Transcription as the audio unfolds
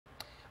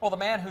Well, the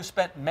man who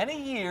spent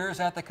many years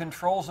at the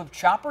controls of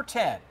Chopper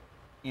 10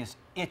 is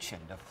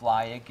itching to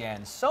fly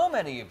again. So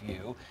many of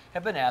you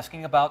have been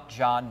asking about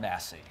John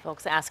Massey.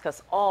 Folks ask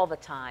us all the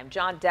time.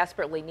 John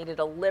desperately needed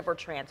a liver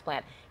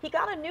transplant. He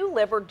got a new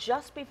liver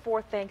just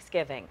before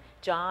Thanksgiving.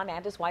 John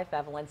and his wife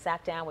Evelyn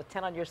sat down with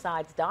 10 on your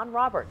side's Don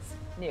Roberts,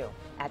 new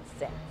at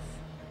 6.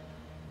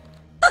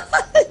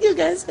 You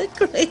guys are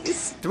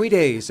crazy. 3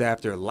 days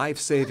after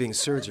life-saving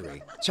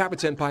surgery, Chopper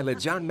 10 pilot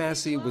John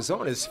Massey was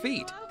on his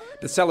feet.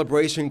 The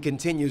celebration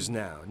continues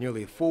now,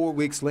 nearly 4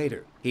 weeks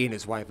later. He and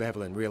his wife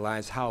Evelyn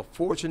realize how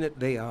fortunate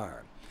they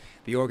are.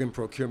 The organ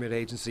procurement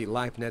agency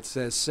LifeNet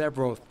says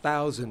several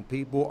thousand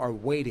people are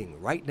waiting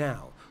right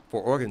now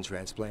for organ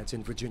transplants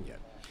in Virginia.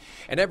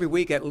 And every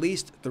week at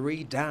least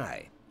 3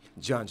 die.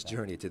 John's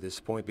journey to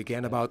this point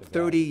began about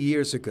 30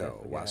 years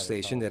ago while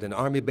stationed at an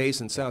Army base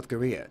in South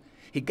Korea.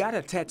 He got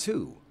a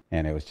tattoo.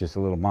 And it was just a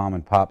little mom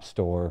and pop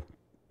store,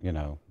 you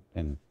know,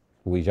 in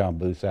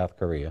Uijeongbu, South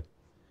Korea.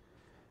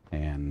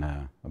 And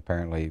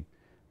apparently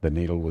the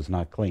needle was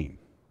not clean.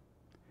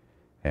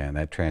 And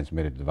that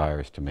transmitted the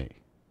virus to me.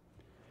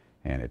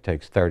 And it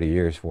takes 30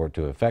 years for it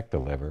to affect the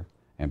liver.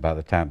 And by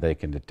the time they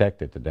can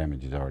detect it, the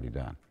damage is already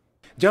done.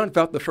 John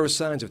felt the first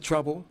signs of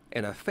trouble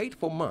in a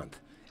fateful month,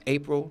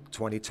 April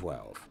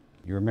 2012.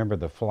 You remember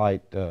the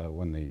flight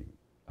when the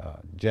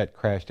jet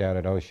crashed out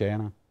at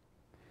Oceana?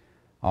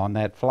 On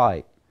that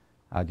flight,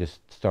 I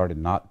just started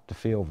not to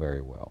feel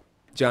very well.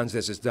 John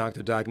says his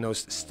doctor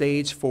diagnosed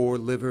stage 4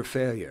 liver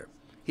failure.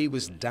 He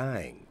was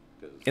dying.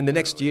 In the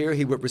next year,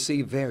 he would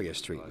receive various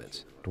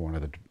treatments. One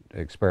of the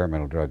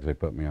experimental drugs they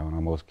put me on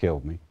almost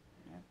killed me.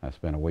 I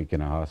spent a week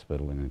in a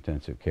hospital in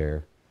intensive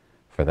care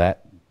for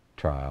that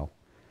trial,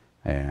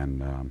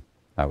 and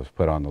I was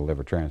put on the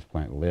liver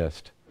transplant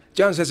list.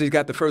 John says he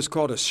got the first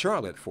call to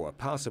Charlotte for a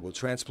possible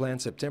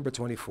transplant September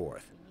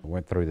 24th. I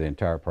went through the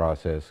entire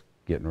process,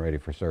 getting ready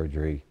for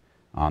surgery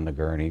on the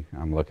gurney.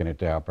 I'm looking at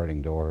the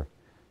operating door.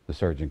 The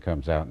surgeon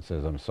comes out and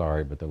says, "I'm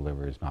sorry, but the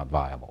liver is not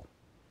viable.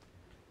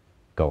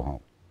 Go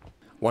home."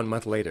 1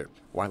 month later,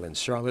 while in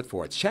Charlotte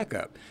for a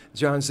checkup,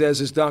 John says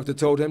his doctor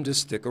told him to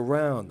stick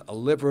around. A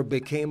liver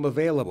became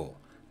available.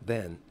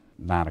 Then,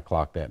 9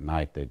 o'clock that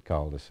night, they'd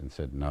called us and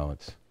said, "No,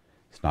 it's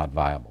not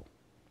viable.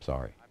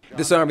 Sorry."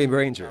 this Army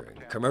Ranger,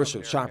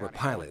 commercial chopper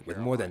pilot with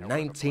more than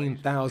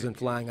 19,000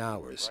 flying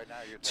hours,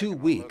 too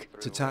weak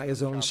to tie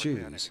his own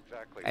shoes,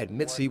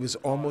 admits he was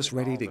almost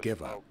ready to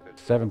give up.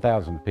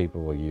 7,000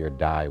 people a year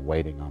die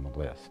waiting on the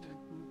list.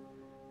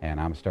 And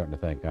I'm starting to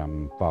think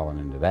I'm falling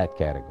into that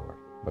category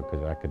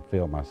because I could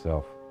feel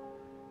myself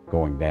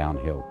going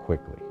downhill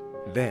quickly.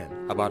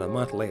 Then, about a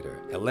month later,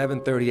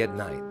 11:30 at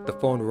night, the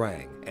phone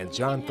rang, and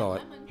John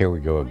thought, here we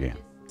go again.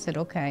 I said,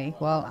 okay,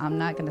 well, I'm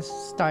not going to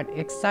start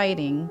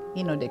exciting,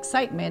 the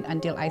excitement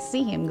until I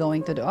see him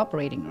going to the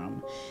operating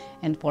room.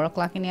 And 4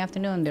 o'clock in the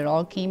afternoon, they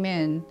all came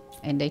in,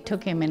 and they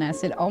took him, and I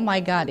said, oh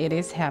my God, it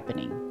is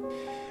happening.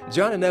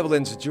 John and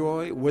Evelyn's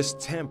joy was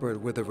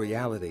tempered with the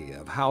reality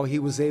of how he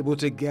was able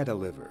to get a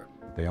liver.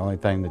 The only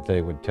thing that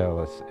they would tell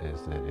us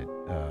is that it,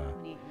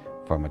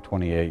 from a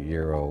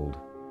 28-year-old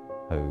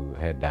who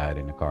had died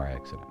in a car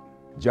accident.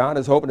 John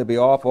is hoping to be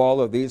off all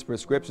of these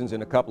prescriptions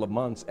in a couple of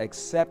months,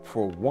 except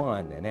for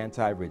one, an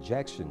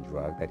anti-rejection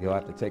drug that he'll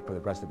have to take for the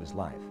rest of his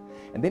life.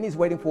 And then he's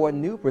waiting for a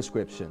new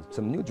prescription,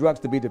 some new drugs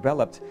to be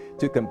developed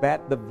to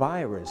combat the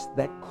virus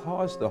that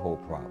caused the whole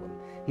problem.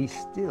 He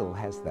still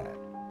has that.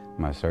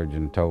 My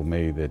surgeon told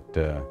me that,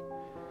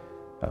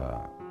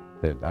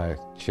 that I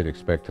should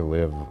expect to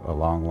live a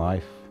long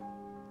life,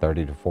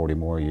 30 to 40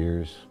 more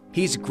years.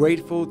 He's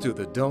grateful to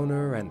the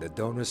donor and the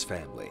donor's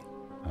family.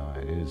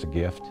 It is a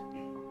gift,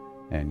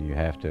 and you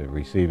have to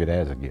receive it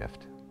as a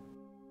gift.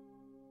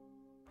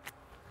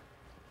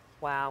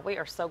 Wow, we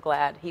are so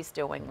glad he's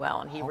doing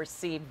well and he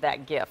received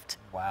that gift.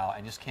 Wow,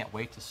 I just can't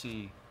wait to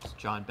see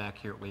John back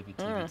here at WAVY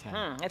TV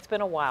 10. It's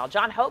been a while.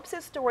 John hopes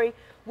his story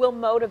will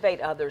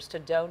motivate others to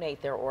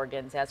donate their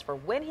organs. As for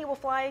when he will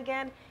fly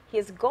again,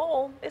 his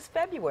goal is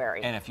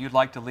February. And if you'd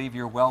like to leave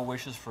your well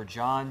wishes for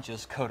John,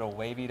 just go to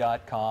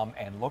wavy.com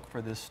and look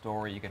for this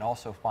story. You can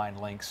also find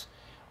links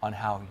on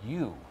how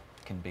you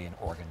can be an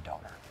organ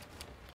donor.